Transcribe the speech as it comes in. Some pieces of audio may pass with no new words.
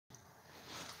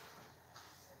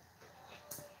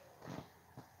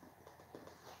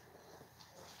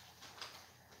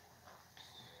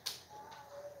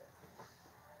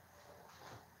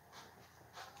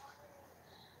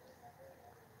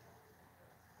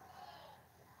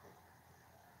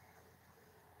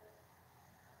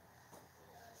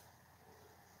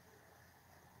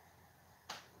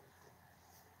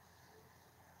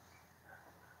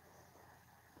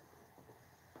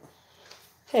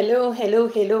Hello, hello,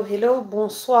 hello, hello.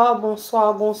 Bonsoir,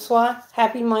 bonsoir, bonsoir.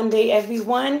 Happy Monday,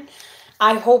 everyone.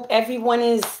 I hope everyone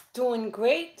is doing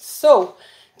great. So,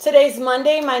 today's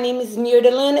Monday. My name is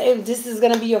Mirdelin. If this is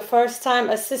going to be your first time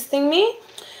assisting me,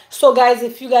 so guys,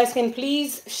 if you guys can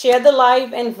please share the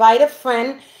live, invite a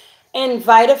friend,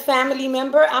 invite a family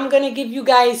member. I'm going to give you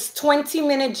guys 20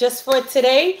 minutes just for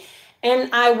today, and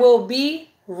I will be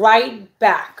right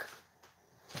back.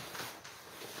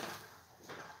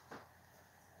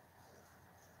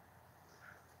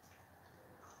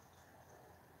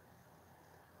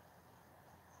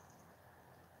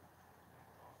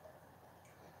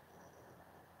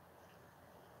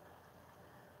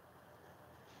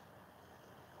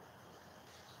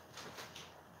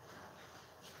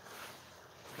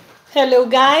 Hello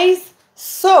guys.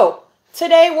 So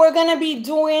today we're gonna be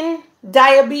doing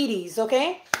diabetes,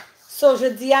 okay? So je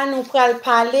dis à nous pral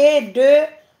parler de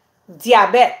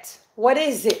diabète. What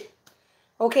is it?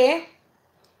 Okay?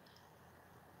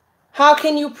 How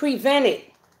can you prevent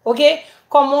it? Okay?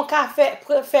 Comment ka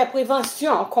faire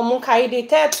prévention? Comment ka aider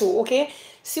tête ou, okay?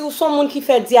 Si vous son moun qui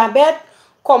fait diabète,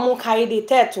 comment ka aider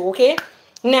tête ou, okay?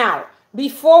 Now,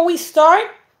 before we start,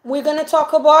 we're gonna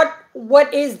talk about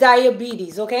what is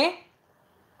diabetes, okay?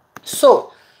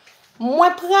 So,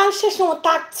 moi pral chercher une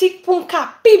tactique pour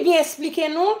m'kapi bien expliquer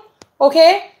nous,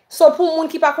 okay? So pour moun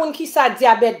qui pa konn ki sa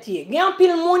diabète di. Gen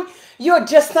pile moun yo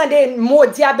just tande mot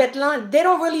diabète lan, they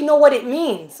don't really know what it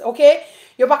means, okay?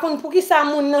 Yo pa konn pou ki sa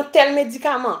moun nan tel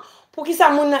médicament, pour ki sa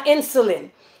moun nan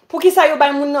insulin, pour ki sa yo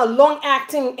bay moun nan long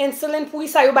acting insulin, pour ki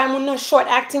sa yo bay moun nan short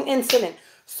acting insulin.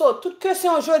 So toute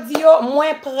question aujourd'hui yo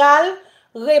moi pral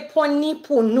répondre ni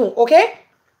pour nous, okay?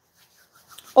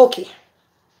 Okay.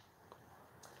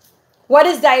 What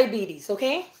is diabetes,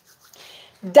 okay?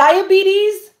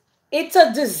 Diabetes, it's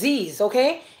a disease,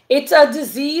 okay? It's a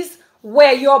disease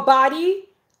where your body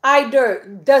either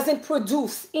doesn't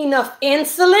produce enough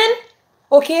insulin,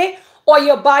 okay? Or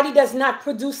your body does not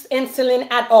produce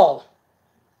insulin at all,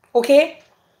 okay?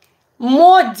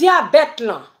 Mon diabète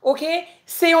là, okay?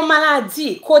 C'est une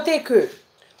maladie côté que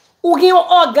ou gen yon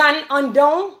organe en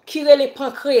don qui rele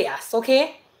pancreas,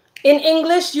 okay? In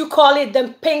English, you call it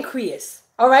the pancreas,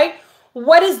 all right?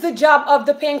 What is the job of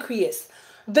the pancreas?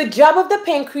 The job of the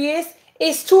pancreas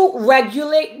is to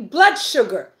regulate blood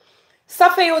sugar. Ça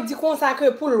fait yo di kon sa que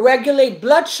pour regulate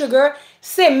blood sugar,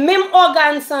 c'est même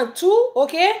organe san tout,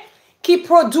 okay, qui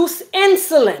produce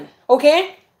insulin,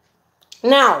 okay?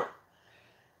 Now,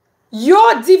 yo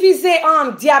divise en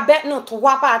diabète dans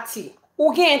trois parties.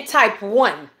 Ou gen type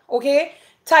 1, okay?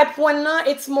 Type 1 now,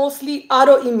 it's mostly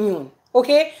autoimmune,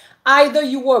 okay? Either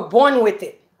you were born with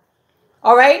it,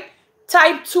 all right?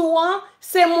 Type 2,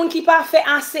 c'est moun qui pa fait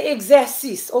assez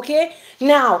exercice, okay?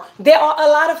 Now, there are a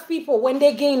lot of people when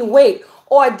they gain weight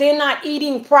or they're not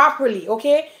eating properly,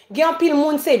 okay? Gen pile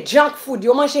moun c'est junk food,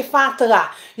 yo mange fatra,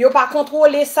 yo pa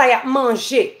contrôler ça y a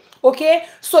manger, okay?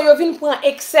 So yo vin prend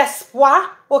excess poids,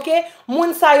 okay?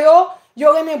 Moun sa yo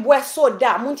reme boire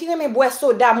soda, moun ki reme boire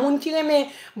soda, moun ki reme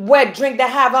boire drink that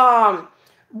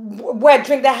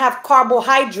have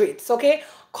carbohydrates, okay?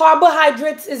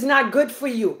 Carbohydrates is not good for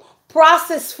you.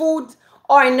 Processed foods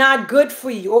are not good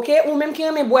for you, okay? Ou même qui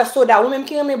reme boire soda, ou même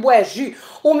qui reme boire jus,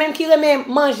 ou même qui reme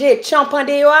manger champan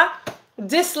de yo,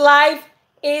 this life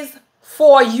is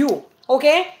for you,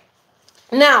 okay?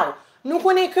 Now, nous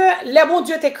connaissons que le bon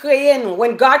Dieu t'a créé nous,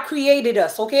 when God created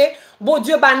us, okay? Bon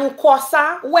Dieu ba nous quoi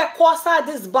ça, ouais quoi ça,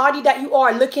 this body that you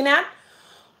are looking at,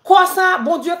 quoi ça,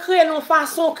 bon Dieu créé nous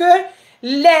façon que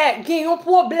les gen yon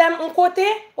problème en côté,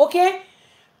 okay?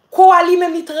 Quoi li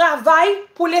même il travaille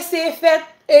pour laisser faire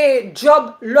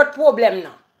job l'autre problème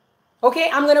nan. Okay?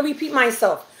 I'm going to repeat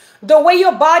myself. The way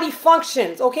your body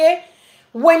functions, okay?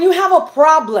 When you have a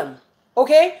problem,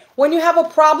 okay? When you have a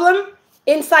problem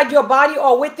inside your body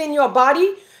or within your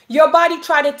body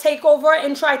try to take over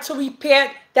and try to repair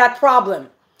that problem.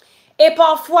 Et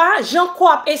parfois, j'en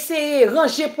crois essayer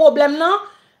ranger problème nan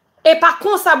et par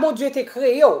contre ça bon Dieu te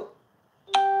créé.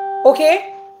 Okay?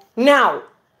 Now,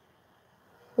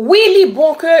 oui, li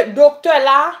bon que docteur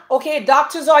là, okay,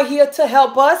 doctors are here to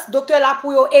help us. Docteur là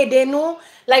pour yo aider nous,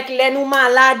 like les nous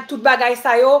malades, tout bagay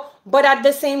sa yo, but at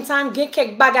the same time, gen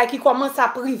quelques bagay qui commence à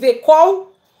priver quoi,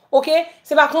 okay?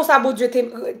 C'est pas comme ça bon Dieu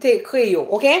te créé,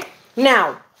 okay?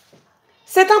 Now,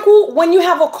 c'est un coup when you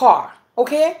have a car,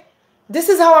 okay? This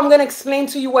is how I'm going to explain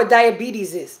to you what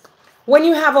diabetes is. When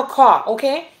you have a car,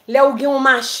 okay? Là ou gen une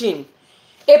machine.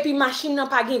 Et puis machine nan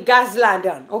pa gen gaz la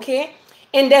dan, okay?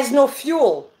 And there's no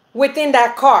fuel within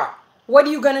that car. What are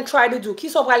you going to try to do? Qui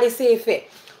so pra laisser faire?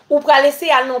 Ou pra laisser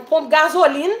al non pompe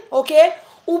gasoline, okay?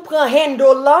 Ou prend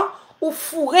handle là, ou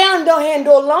fourrer en dans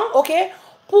handle là, okay?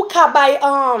 pour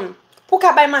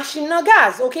kabay machine nan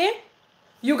gaz, okay?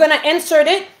 You're gonna insert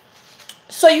it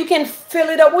so you can fill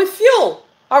it up with fuel,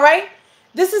 all right?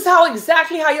 This is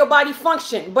exactly how your body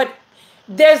functions, but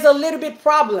there's a little bit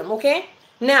problem, okay?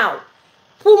 Now,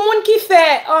 pour moun qui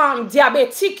fait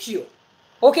diabétique yo,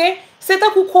 okay? C'est ta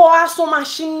kou kwa son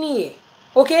machine ni,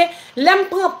 okay? L'aime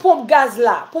prend pompe gaz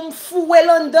là, pour me fouer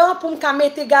l'endant, pour me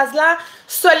mettre gaz là,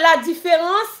 seule la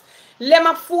différence, l'aime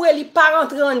a fouer li pas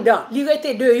rentrer en dedans, li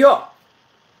rete dehors.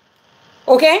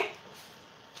 Okay?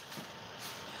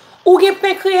 Ou gen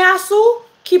pancréas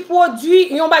qui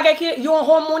produit yon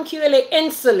hormone qui relève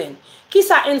insuline. Qui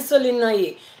ça insuline nan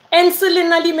ye? Insuline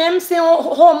nan li même c'est un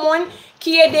hormone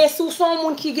qui aide sous son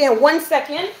monde qui gagne 1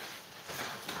 second.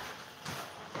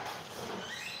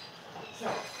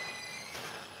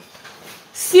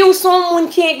 Si ou son monde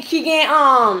qui gagne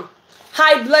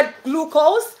high blood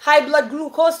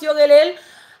glucose yo relève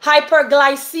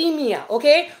hyperglycemia,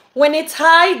 okay? When it's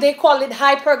high, they call it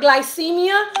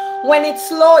hyperglycemia. When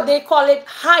it's low, they call it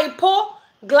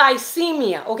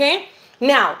hypoglycemia, okay?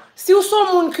 Now, si vous son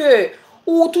moun que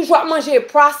ou toujours manger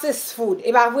processed food,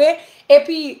 et bah vrai, et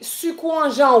puis sucre en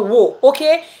genre haut,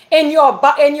 okay? And your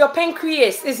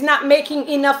pancreas is not making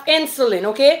enough insulin,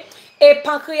 okay? Et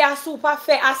pancreas ou pas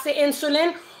fait assez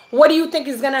insulin, what do you think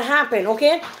is gonna happen,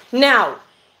 okay? Now,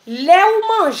 là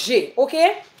ou manger,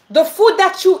 okay? The food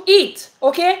that you eat,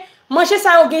 okay? Manger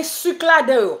ça yo gen sucre là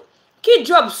dedans. Qui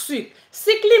job sucre?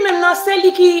 Sucre li même nan c'est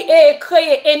li qui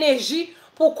crée énergie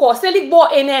pour corps, c'est li bon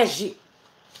énergie.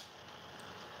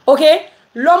 OK?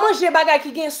 L'on manger bagay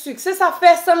qui gen sucre, c'est ça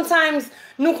fait sometimes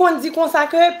nous qu'on dit comme ça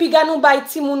que puis ga nou bay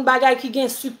ti moun bagay qui gen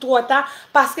sucre trop tard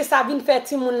parce que ça vient faire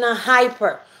ti moun nan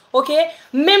hyper. OK?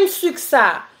 Même sucre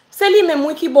ça, c'est li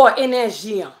même qui bon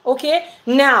énergie. OK?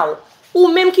 Now, ou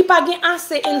même qui pas gen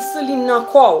assez insuline dans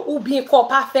corps ou bien corps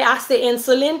pas fait assez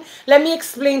insuline, let me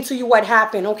explain to you what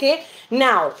happened, okay?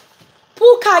 Now,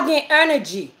 pour ka gen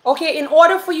energy, okay? In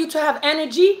order for you to have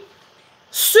energy,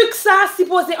 sucre ça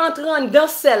supposé entrer dans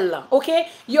cell, okay?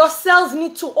 Your cells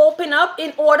need to open up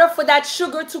in order for that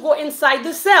sugar to go inside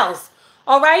the cells.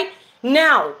 All right?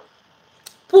 Now,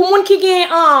 pour moun qui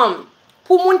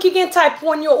gen type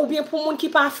 1 yo ou bien pour moun qui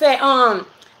pas fait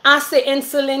assez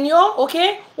insuline yo,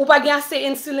 okay? Ou pas gen assez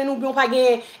insuline ou bien pas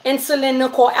gen insuline no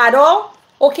corps at all,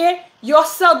 okay? Your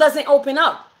cell doesn't open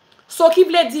up. So qui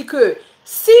veut dire que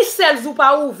si cells ou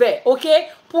pas ouvert, okay?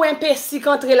 Pour un pestique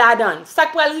entrer là-dedans, ça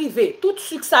peut arriver. Tout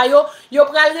sucre ça yo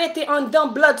pral rete en dans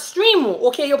bloodstream,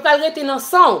 okay? Yo pral rete dans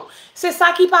sang. C'est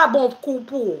ça qui pas bon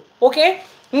pour, okay?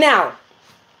 Now,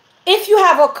 if you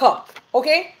have a cup,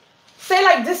 okay? Say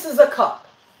like this is a cup.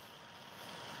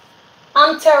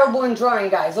 I'm terrible in drawing,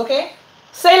 guys, okay?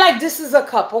 Say like this is a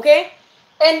cup, okay?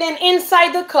 And then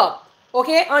inside the cup,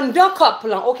 okay? On the cup,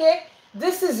 okay?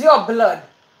 This is your blood,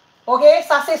 okay?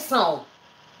 Ça c'est sang.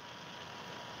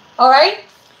 Alright?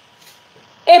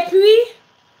 Et puis,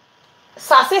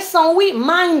 ça c'est sang, oui,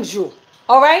 mind you.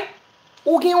 Alright?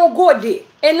 Ou gen yon gode.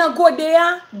 Et dans gode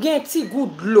a, gen ti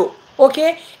gout de l'eau,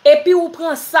 okay? Et puis ou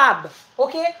prend sable,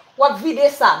 okay? Ou vide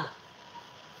sable.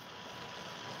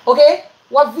 Okay?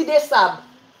 Wap vide sab.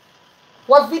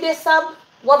 Wap vide sab.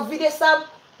 Wap vide sab.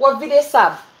 Wap vide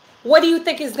sab. What do you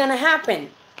think is gonna happen?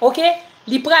 Okay?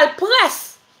 Li pral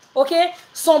presse. Okay?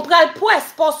 Son pral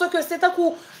presse parce que c'est un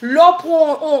coup l'eau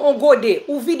prend on gode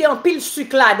ou vide en pile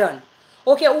sucre là-dedans.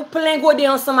 Okay? Ou plein gode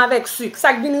ensemble avec sucre.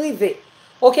 Ça vient river.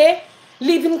 Okay?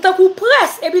 Li vient tant coup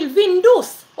presse et puis il vient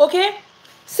douce. Okay?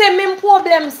 C'est même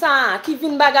problème ça qui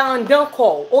vient bagarre en dedans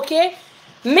corps. Okay?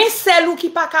 Mais celle ou qui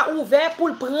pas ka ouvert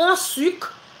pour prendre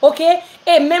sucre, OK?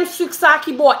 Et même sucre ça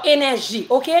qui boit énergie,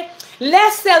 OK? Les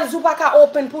cells ou pas ka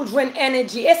open pour joindre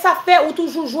énergie. Et ça fait ou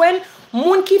toujours joindre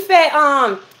moun qui fait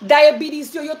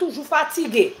diabetes yo toujours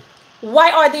fatigué. Why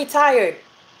are they tired?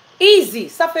 Easy,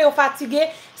 ça fait yo fatigué.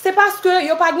 C'est parce que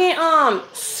yo pas gen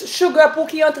sugar pour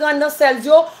qui entre dans cells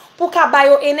yo pour ka ba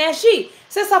yo énergie.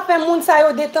 C'est ça fait moun ça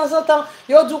yo de temps en temps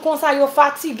yo dou kon ça yo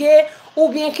fatigué. Ou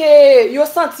bien que yo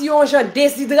senti yon genre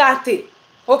déshydraté.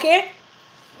 Okay?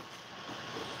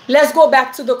 Let's go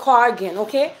back to the car again,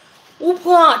 okay? Ou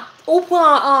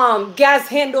prend gaz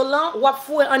handle là, ou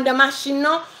fouer en de machine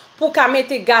là pour ka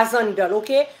mette gaz en dedans,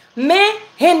 okay? Mais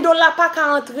handle là pas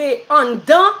ka entrer en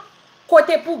dedans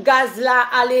côté pour gaz là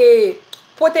aller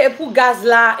côté pour gaz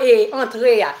là et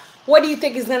entrer. What do you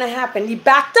think is going to happen? He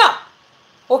backed up.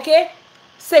 Okay?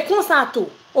 C'est comme ça tout,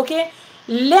 okay?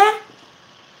 Là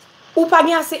ou pas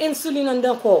gen assez insuline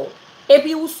dans corps et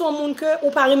puis ou son moun que ou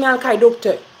pas remet al kay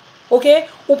docteur, OK?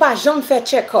 Ou pas jamais faire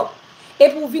check-up et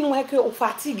pour venir que ou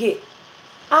fatigué.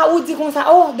 Ah ou dit comme ça,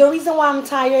 oh, the reason why I'm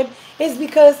tired is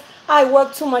because I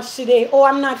work too much today. Oh,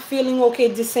 I'm not feeling okay,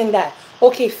 this and that.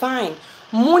 Okay, fine.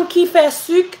 Moun qui fait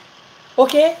sucre,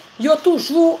 okay, yo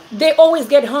toujours, they always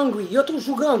get hungry. Yo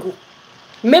toujours gangou.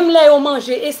 Même là, yo mange,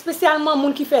 et spécialement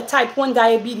moun qui fait type 1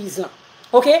 diabetes là.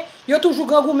 OK? Yo toujours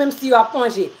gangou même si yo a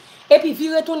mangé. Et puis,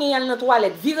 vi retourner dans la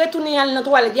toilette. Vi retourner dans la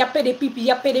toilette. Y a pas de pipi,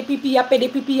 y a pas de pipi, y a pas de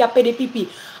pipi, y a pas de pipi.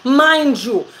 Mind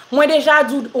you, moi déjà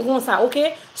dit comme ça, OK?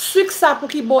 Sucre ça pour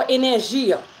qui bon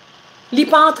énergie. Li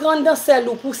pas entrer dans celle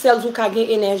ou pour celles ou ka gen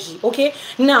énergie. OK?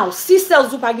 Now, si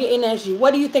celles ou pas gen énergie,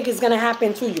 what do you think is going to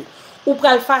happen to you? Ou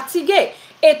pral fatigué.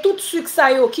 Et tout sucre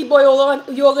ça yo qui bon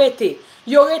yo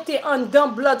rete en dans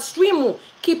bloodstream ou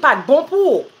qui pas bon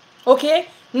pour. OK?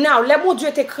 Now, le bon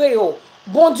Dieu te créé.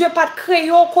 Bon Dieu pas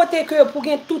créé côté que pour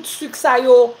gen tout sucre ça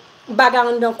yo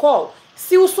bagarre dans corps.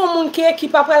 Si ou son moun qui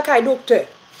pas pral kay docteur.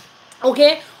 OK?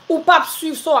 Ou pas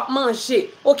suivre ça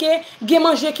manger. OK? Gen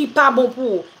manger qui pas bon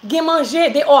pour. Gen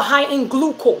manger they are high in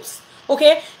glucose.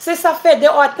 Okay? C'est ça fait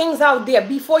there are things out there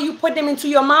before you put them into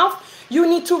your mouth, you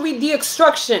need to read the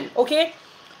instruction, okay?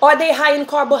 Are they high in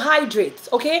carbohydrates,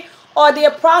 okay? Are they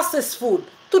processed food?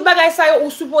 Tout bagay ça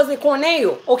ou supposé connaître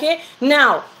yo, okay?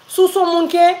 Now, sous son moun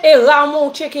ke et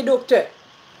rarement checker docteur.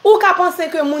 Ou ka penser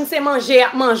que moun c'est manger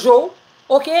manjo,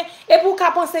 okay? Et pour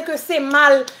ka penser que c'est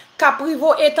mal ka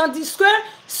privo et tandis que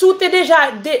si tu déjà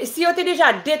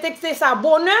détecté ça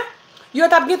bonheur, yo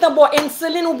tap gen tan bo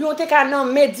insuline ou bien te ka nan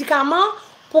médicament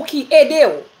pour qui aider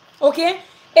ou. OK?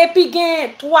 Et puis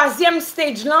gen troisième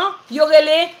stage là, yo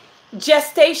relé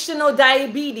gestational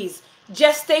diabetes.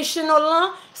 Gestational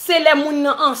là, c'est les moun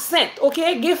enceinte, OK?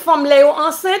 Gen femme les yo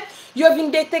enceinte, yo vinn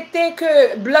détecter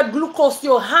que blood glucose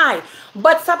yo high.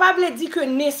 But ça pas veut dire que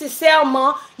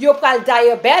nécessairement yo pral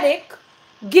diabetic.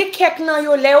 Gen kek nan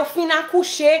yo le yo fin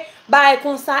accoucher, ba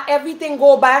comme ça everything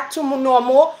go back to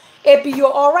normal. Et puis yo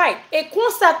alright. Et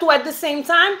constat tout at the same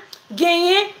time,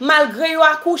 gagné malgré yo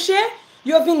accouché,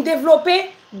 yo vinn développer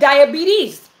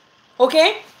diabetes. OK?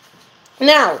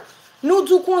 Now, nous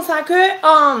disons comme ça que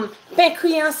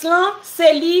pancréas là,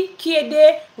 c'est lui qui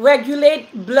aide regulate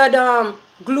blood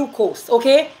glucose. OK?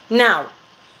 Now,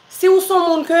 si vous son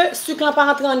monde que sucre là pas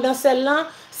rentrer dans celle là,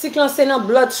 sucre c'est dans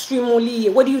bloodstream ou li,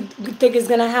 what do you think is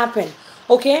going to happen?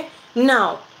 OK?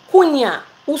 Now, kounya,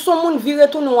 ou son monde vire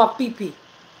tout nou a pipi.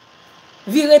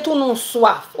 Vire tout non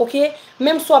soif, OK?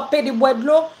 Même soit pe de boire de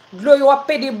l'eau yo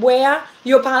pe de boire,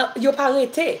 yo pas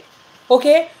arrêté. OK?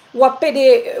 Ou pe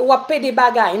de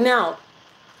bagay. Now,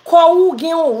 quand ou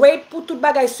gen un rate pour tout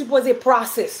bagay supposé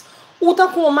process. Ou tant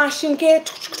qu'on machine ke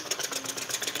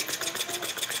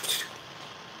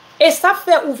et ça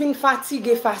fait ou vin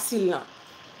fatigué facile.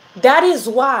 That is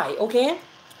why, OK?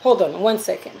 Hold on one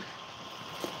second.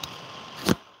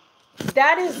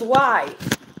 That is why.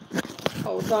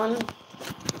 Hold on.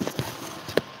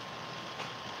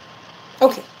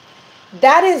 Okay,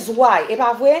 that is why, et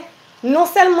pas vrai, non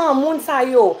seulement moun sa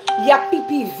yo, y a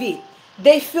pipi vite,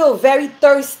 they feel very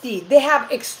thirsty, they have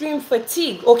extreme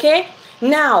fatigue, okay?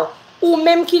 Now, ou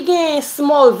même qui gen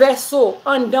small vessel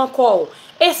en dan corps,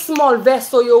 et small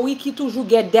vessel yo oui qui toujours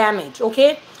get damage,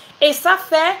 okay? Et ça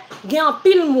fait gen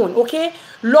pile moun, okay?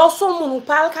 Lorsqu'on moun ou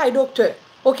parle kay docteur,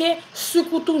 okay?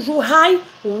 Sucre toujours high,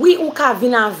 oui ou ka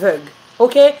vin aveugle,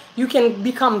 okay? You can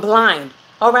become blind,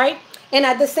 all right? And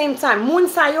at the same time, moun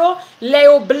sa yo, le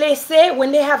yo blessé,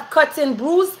 when they have cuts and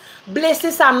bruises,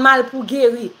 blessé sa mal pour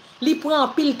guérir. Li prend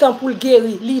pile temps pour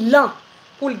guérir, li lent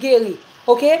pour guérir.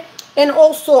 Okay? And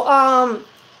also,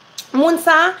 moun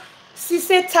sa, si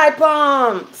c'est type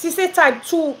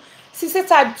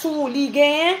 2, li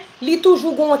gen, li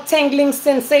toujours gon tingling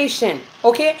sensation.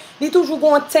 Okay? Li toujours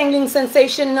gon tingling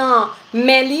sensation nan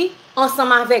meli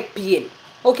ensemble avec pied.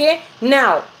 Okay?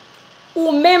 Now,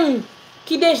 ou même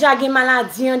qui déjà gen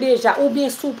maladie déjà ou bien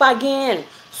sou pa gen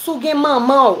sou gen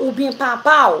maman ou bien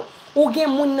papa ou gen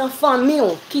moun nan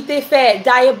famille qui te fait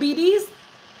diabetes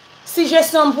si je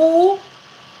son pour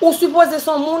ou supposé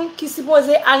son moun qui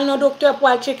supposé aller dans docteur pour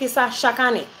aller checker ça chaque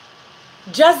année.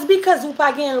 Just because ou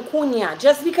pa gen kounya,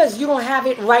 just because you don't have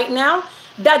it right now,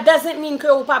 that doesn't mean que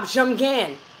ou pa jam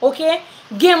gen. Okay?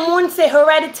 Gen moun c'est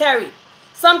hereditary.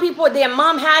 Some people their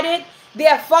mom had it,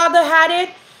 their father had it,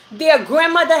 their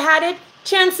grandmother had it.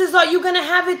 Chances are you're gonna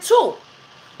have it too.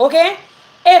 Okay?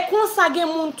 Et quand ça gen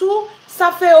moun tout,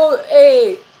 ça fait ou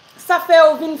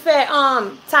vin fait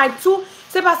type 2,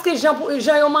 c'est parce que gens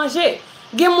yo manger.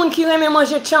 Gen moun qui reme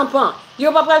manger champagne,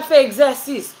 yo pas pral faire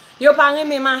exercice, yo pas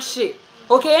reme marcher.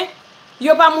 Okay?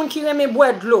 Yo pas moun qui reme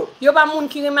boire de l'eau, yo pas moun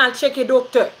qui reme al checker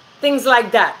docteur. Things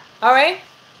like that. All right?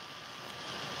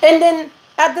 And then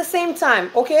at the same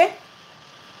time, okay?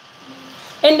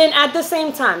 And then at the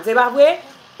same time, c'est pas vrai?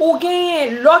 Ou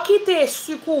gen l'eau qui te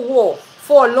sucre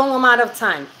for a long amount of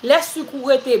time. Les sucre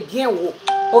rete bien haut.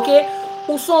 OK?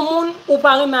 Ou son moun ou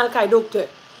pare mal kay docteur.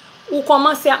 Ou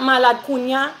commence à malade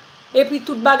kounya et puis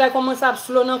tout bagay commence à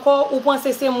slow encore ou pense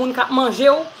c'est moun k'ap manger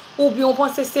ou bien on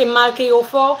pense c'est mal que yo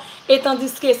fort et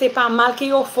tandis que c'est pas mal que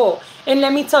yo fort. And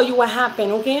let me tell you what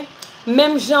happened, OK?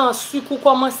 Même gens sucre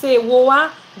commence woa,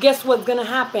 guess what's going to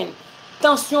happen?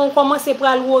 Tension commence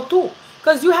pral wo tout.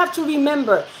 Because you have to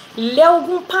remember, les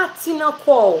ou parti dans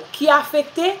corps qui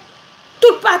affecté,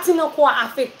 toute partie dans corps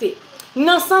affecté.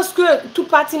 Dans le sens que toute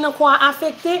partie dans corps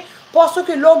affecté parce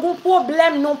que l'autre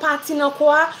problème non parti dans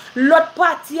corps, l'autre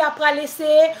partie après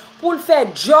laisser pour le faire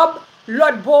job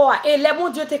l'autre bois et les bon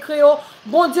Dieu te créé,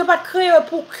 bon Dieu pas créé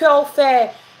pour cœur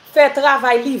faire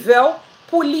travail liver,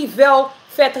 pour liver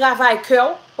faire travail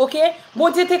cœur, OK? Bon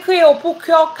Dieu te créé pour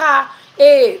cœur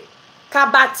ka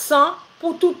battre sang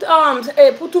pour tout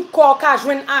corps ka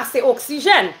joindre assez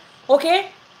oxygène, OK?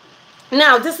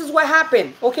 Now, this is what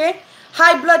happened, OK?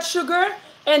 High blood sugar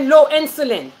and low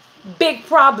insulin. Big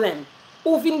problem.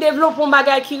 Ou vin développer un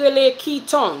bagay qui relè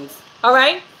ketones, all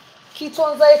right?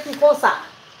 Ketones a écrit comme ça.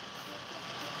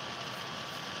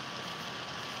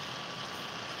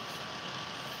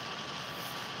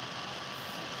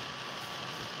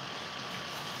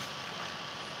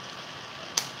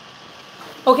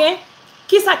 OK?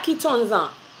 Qui ça ketones an?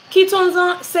 Ketones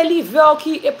an, c'est liver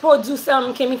qui produce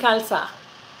chemical ça.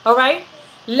 All right?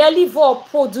 Le liver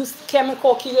produce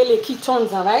chemical qui relè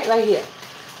ketones an, right? Right here.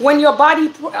 When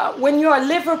your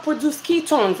liver produce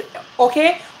ketones,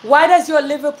 okay? Why does your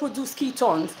liver produce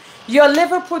ketones? Your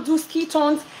liver produce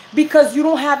ketones because you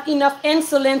don't have enough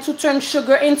insulin to turn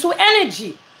sugar into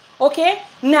energy, okay?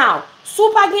 Now, sou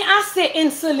pa gen assez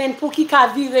insulin pour ki ka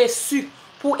vire sucre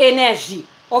pour énergie,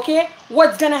 okay?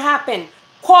 What's gonna happen?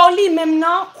 Corps li même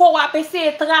nan, corps ap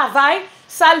essayer travail,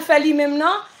 ça le fait li même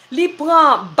nan, li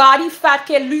prend body fat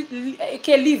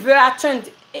que liver a turn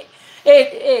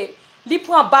li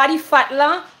prend body fat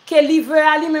là que liver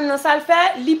a li même nan ça le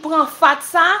fait, li prend fat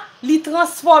ça, li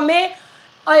transformer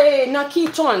dans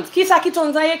ketones. Qui ça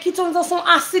ketones a? Ketones sont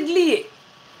acides liés.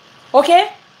 OK?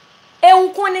 Et on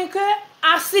connaît que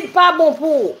acide pas bon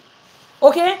pour.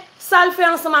 OK? Ça le fait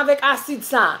ensemble avec acide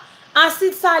ça.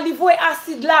 Acide ça li voye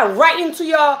acide là right into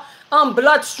your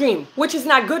bloodstream, which is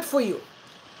not good for you.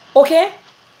 OK?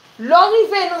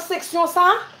 L'arrivée dans section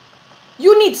ça,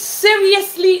 you need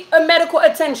seriously a medical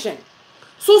attention.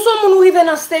 Sou son moun rive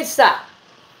dans stage ça,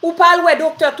 ou parle ouais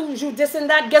docteur toujours this and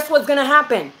that, guess what's gonna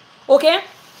happen? Okay?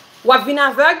 Wap vin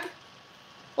aveugle?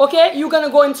 Okay? You're gonna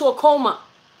go into a coma.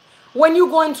 When you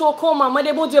go into a coma,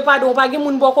 mande bon Dieu pardon, pa gen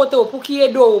moun bon kote ou pour ki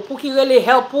edo ou, pour ki rele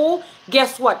help ou,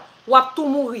 guess what? Wap tout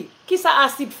mouri. Ki sa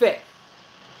acide fait?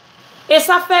 Et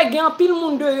ça fait gen pile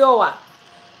moun de yo wa.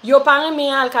 Yo parent me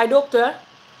al kay docteur,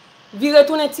 vi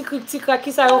retourne ti krak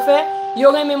ki sa yo fait? Yo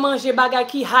reme manger bagay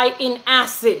ki high in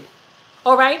acid.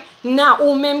 Alright? Now,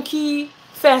 ou même qui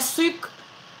fait sucre,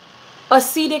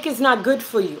 acidic is not good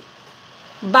for you.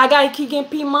 Bagay ki gen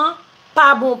piment,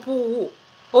 pas bon pour vous.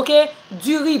 Okay?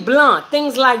 Du riz blanc,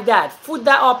 things like that. Food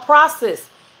that are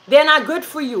processed, they're not good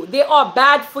for you. They are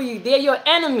bad for you. They're your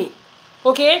enemy.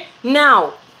 Okay?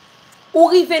 Now, ou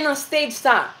rive dans stage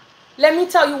ça, let me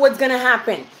tell you what's gonna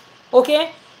happen.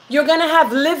 Okay? You're gonna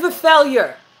have liver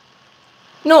failure.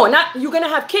 No, you're gonna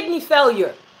have kidney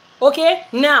failure. Okay?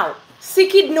 Now, si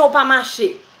kidney ou pas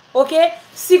marché, okay?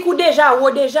 Si kou déjà ou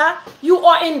déjà, you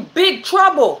are in big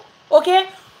trouble, okay?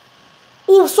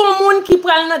 Ou son moun qui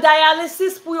pral nan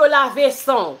dialysis pour yo lave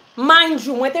sang. Mind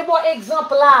you, mwen te bon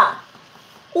exemple là.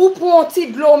 Ou pour un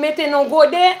petit de l'eau mette nan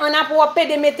gode, on a pour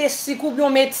de mette sucre ou bien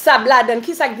mette sable là-dedans.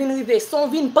 Qui ça qui vient rive? Son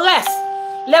vin presse.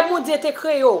 Les bon Dieu te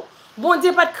créé. Bon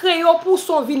Dieu pas te créé pour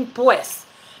son vin presse.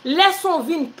 Laisse son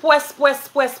vin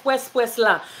presse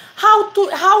là.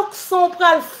 How son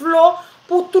pral flow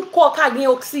pour tout corps ka gen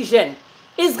oxygène?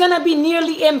 It's gonna be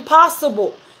nearly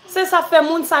impossible. C'est ça fait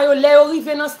moun sa yo le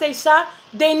arrive dans stage ça,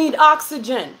 they need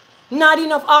oxygen. Not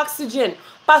enough oxygen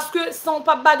parce que son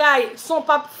pas bagay, son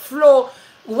pas flow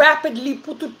rapidly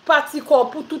pour toute partie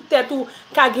corps, pour toute tête ou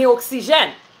ka gen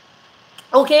oxygène.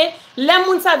 OK? Les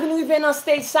moun sa vin arrive dans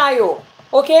stage ça yo.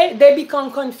 OK? They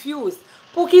become confused.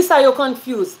 Pour qui ça yo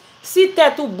confused? Si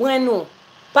tête ou bueno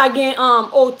pa gen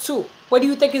O2, what do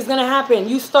you think is gonna happen?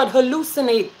 You start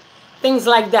hallucinate, things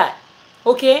like that.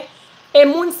 Okay? Et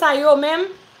moun sa yo même,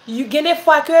 you gen des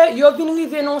fois que yo vin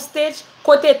rive non stage,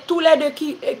 côté tous les deux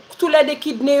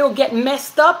kidney yo get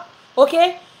messed up,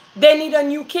 okay? They need a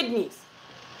new kidneys.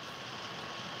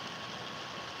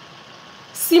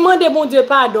 Si mande bon Dieu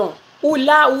pardon, ou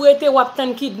là ou ete wap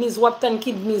tan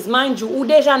kidneys, mind you, ou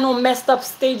déjà non messed up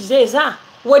stage déjà.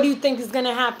 what do you think is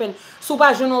gonna happen? Sou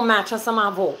pa joun nou match ensemble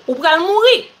avou. Ou pral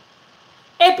mouri.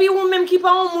 Et puis ou même qui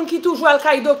pas un monde qui toujours al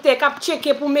kay docteur k'ap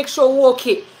checker pour make sure ou OK.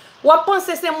 Ou pense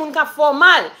c'est monde k'ap fort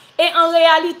mal et en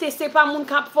réalité c'est pas monde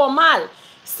k'ap fort mal.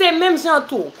 C'est même gens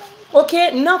tout. OK,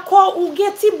 nan corps ou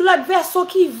gen ti blood vessel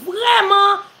qui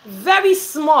vraiment very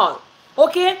small.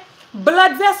 OK?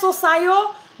 Blood vessel ça yo,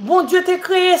 bon Dieu te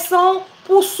créé son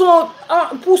pour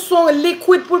son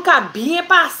liquide pour qu'a bien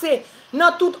passer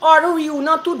dans toute artery ou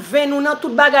dans toute veine ou dans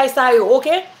toute bagay ça yo, OK?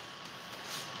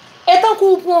 Et tant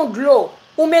qu'on prend de l'eau,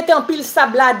 ou mettez un pile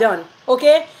sable là-dedans, OK?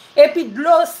 Et puis de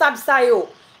l'eau sable ça yo,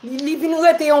 li vin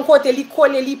rete yon côté, li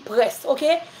colle, li presse, OK?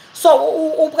 So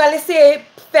ou pra laisser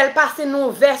faire passer non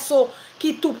vaisseau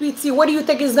qui tout petit. What do you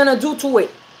think it's gonna do to it?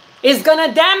 It's gonna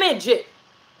damage it.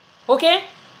 OK?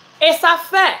 Et ça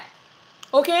fait,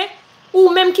 OK? Ou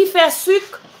même qui fait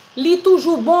sucre, li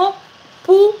toujours bon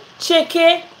pour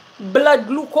checker blood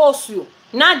glucose you.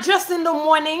 Not just in the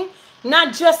morning,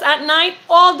 not just at night,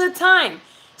 all the time.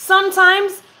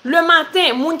 Sometimes, le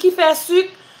matin, moun qui fait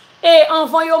sucre et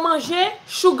avant yo manger,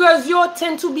 sugars yo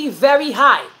tend to be very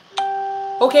high.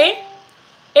 OK?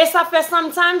 Et ça fait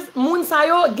sometimes, moun sa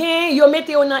yo gen yo mette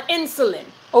yo nan insulin.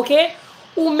 OK?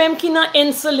 Ou même qui nan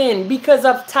insulin because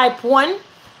of type 1.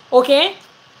 OK?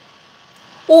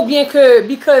 Ou bien que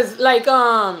because like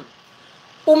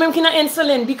ou même qui nan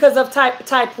insulin because of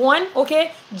type 1, OK?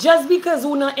 Just because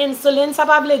ou nan insulin, ça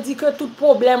pas veut dire que tout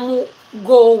problème ou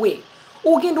go away.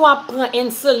 Ou gen doit prendre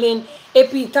insulin et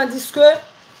puis tandis que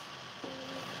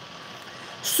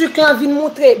sucre vient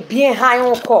monter bien high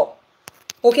encore.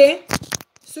 OK?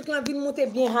 Sucre vient monter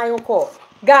bien high encore.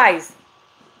 Guys,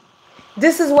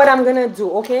 this is what I'm going to do,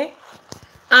 OK?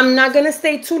 I'm not going to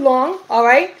stay too long, all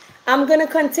right? I'm going to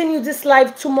continue this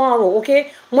live tomorrow,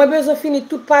 OK? Moi besoin finir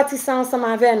toute partie ça ensemble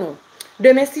avec nous.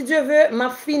 Demain si Dieu veut, m'a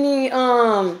fini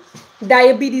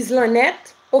diabetes la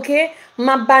net, OK?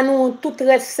 M'a ba nou tout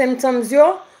reste symptoms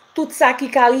yo, tout ça qui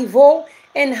arrive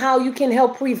and how you can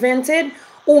help prevent it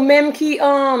ou même qui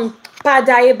pas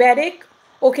diabetic,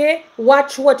 OK?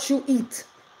 Watch what you eat.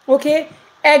 OK?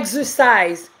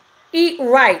 Exercise, eat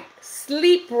right,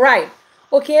 sleep right.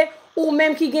 OK? Ou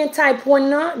même qui gen type 1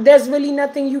 nan, there's really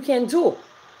nothing you can do.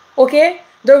 OK?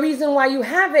 The reason why you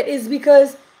have it is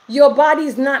because your body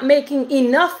is not making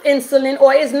enough insulin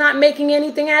or is not making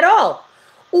anything at all.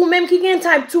 Ou même qui gen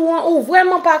type 2 ou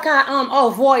vraiment pas ka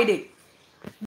avoid it.